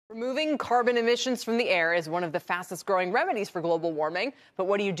Removing carbon emissions from the air is one of the fastest growing remedies for global warming. But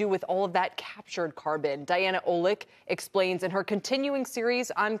what do you do with all of that captured carbon? Diana Olick explains in her continuing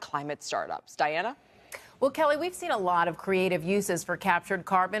series on climate startups. Diana? Well, Kelly, we've seen a lot of creative uses for captured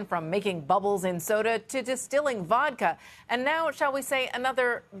carbon, from making bubbles in soda to distilling vodka. And now, shall we say,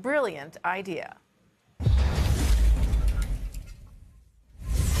 another brilliant idea.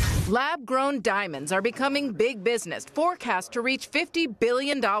 Lab-grown diamonds are becoming big business, forecast to reach $50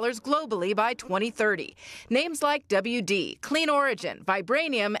 billion globally by 2030. Names like WD, Clean Origin,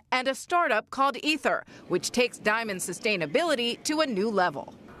 Vibranium, and a startup called Aether, which takes diamond sustainability to a new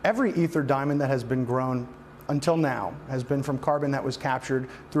level. Every Aether diamond that has been grown until now has been from carbon that was captured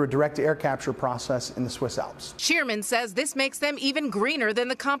through a direct air capture process in the Swiss Alps. Shearman says this makes them even greener than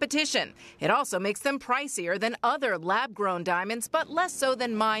the competition. It also makes them pricier than other lab-grown diamonds, but less so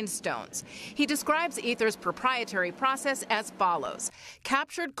than mined stones. He describes Aether's proprietary process as follows.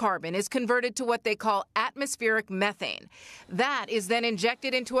 Captured carbon is converted to what they call atmospheric methane. That is then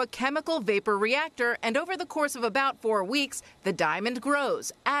injected into a chemical vapor reactor, and over the course of about 4 weeks, the diamond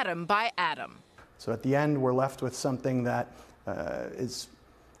grows, atom by atom. So at the end, we're left with something that is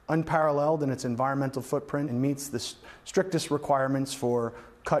unparalleled in its environmental footprint and meets the strictest requirements for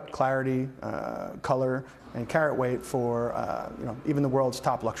cut clarity, color, and carat weight for even the world's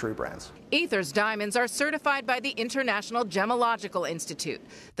top luxury brands. Aether's diamonds are certified by the International Gemological Institute.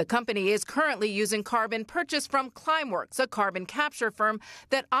 The company is currently using carbon purchased from Climeworks, a carbon capture firm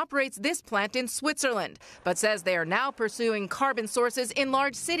that operates this plant in Switzerland, but says they are now pursuing carbon sources in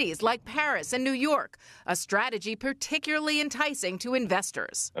large cities like Paris and New York, a strategy particularly enticing to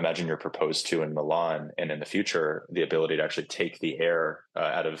investors. Imagine you're proposed to in Milan, and in the future, the ability to actually take the air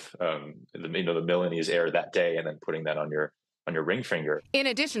out of the Milanese air that day and then putting that on your ring finger. In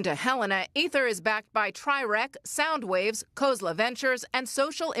addition to Helena, Aether is backed by Trirec, Soundwaves, Khosla Ventures, and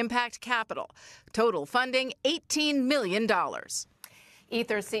Social Impact Capital. Total funding, $18 million.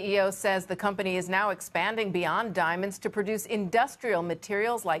 Aether CEO says the company is now expanding beyond diamonds to produce industrial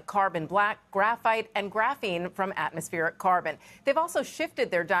materials like carbon black, graphite, and graphene from atmospheric carbon. They've also shifted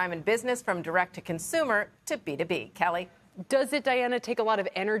their diamond business from direct to consumer to B2B. Kelly? Does it, Diana, take a lot of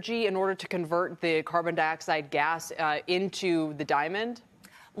energy in order to convert the carbon dioxide gas into the diamond?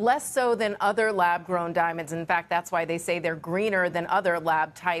 Less so than other lab-grown diamonds. In fact, that's why they say they're greener than other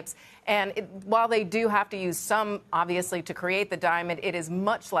lab types. And while they do have to use some, obviously, to create the diamond, it is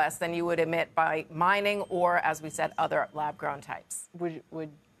much less than you would emit by mining or, as we said, other lab-grown types. Would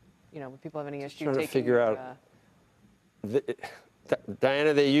people have any issue trying taking... to figure out...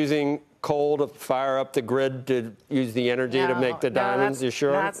 Diana, they're using coal to fire up the grid to use the energy to make the diamonds. You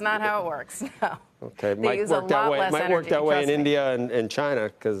sure? That's not how it works. No. Okay, might work that way. Might work that way in India and China,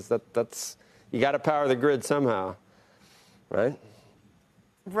 because that's you got to power the grid somehow, right?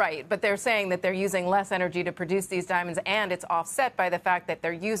 Right, but they're saying that they're using less energy to produce these diamonds, and it's offset by the fact that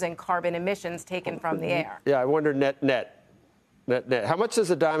they're using carbon emissions taken from the air. Yeah, I wonder net. How much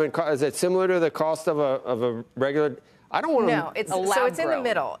does a diamond cost? Is it similar to the cost of a regular? I don't want to. No, it's in the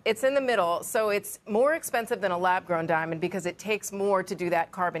middle. It's in the middle. So it's more expensive than a lab-grown diamond because it takes more to do that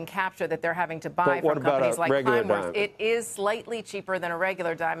carbon capture that they're having to buy from companies like Climeworks. It is slightly cheaper than a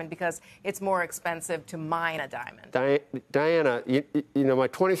regular diamond because it's more expensive to mine a diamond. Diana, my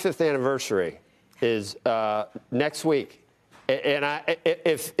 25th anniversary is next week. And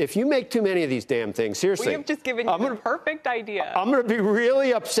if you make too many of these damn things, seriously. We have just given you the perfect idea. I'm going to be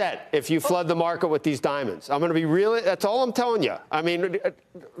really upset if you flood the market with these diamonds. I'm going to be really, that's all I'm telling you. I mean,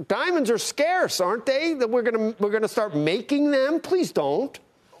 diamonds are scarce, aren't they? That we're going to start making them? Please don't.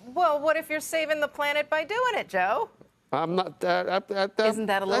 Well, what if you're saving the planet by doing it, Joe? I'm not. Isn't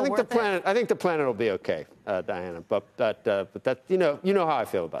that a little worth it? I think the planet will be okay, Diana. But that you know how I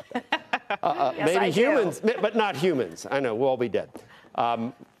feel about that. Yes, maybe humans, but not humans. I know we'll all be dead.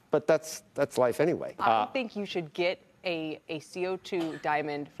 But that's life anyway. I think you should get a CO2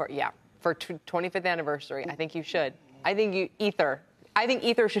 diamond for 25th anniversary. I think you should. I think Aether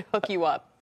should hook you up.